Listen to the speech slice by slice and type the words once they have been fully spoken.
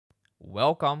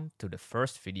Welcome to the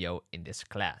first video in this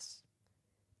class.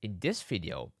 In this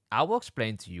video, I will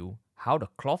explain to you how the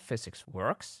cloth physics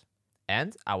works,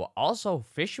 and I will also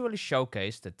visually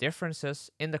showcase the differences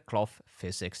in the cloth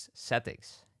physics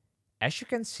settings. As you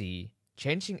can see,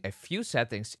 changing a few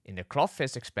settings in the cloth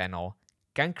physics panel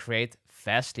can create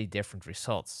vastly different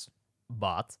results.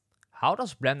 But how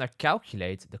does Blender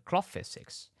calculate the cloth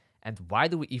physics, and why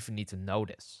do we even need to know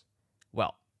this?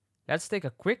 Well, let's take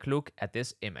a quick look at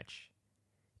this image.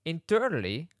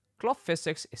 Internally, cloth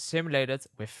physics is simulated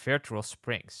with virtual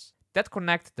springs that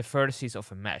connect the vertices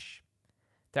of a mesh.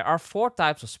 There are 4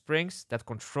 types of springs that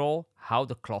control how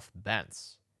the cloth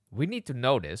bends. We need to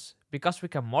know this because we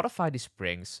can modify these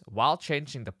springs while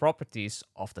changing the properties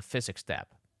of the Physics tab.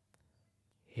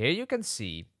 Here you can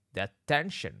see that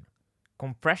tension,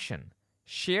 compression,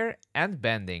 shear and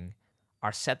bending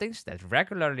are settings that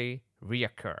regularly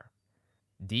reoccur.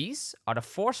 These are the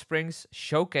 4 springs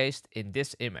showcased in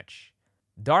this image.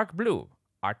 Dark blue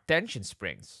are tension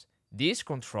springs. These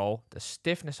control the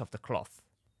stiffness of the cloth.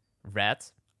 Red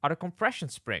are the compression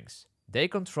springs. They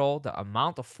control the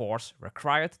amount of force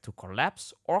required to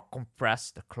collapse or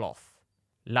compress the cloth.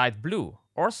 Light blue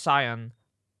or cyan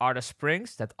are the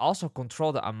springs that also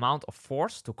control the amount of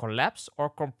force to collapse or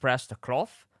compress the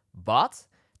cloth, but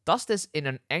does this in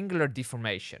an angular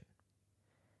deformation.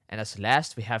 And as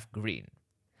last we have green,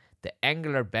 the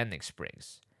angular bending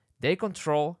springs. They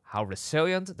control how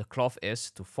resilient the cloth is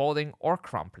to folding or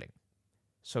crumpling.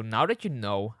 So now that you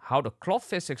know how the cloth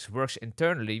physics works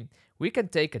internally, we can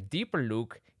take a deeper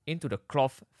look into the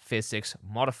cloth physics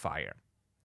modifier.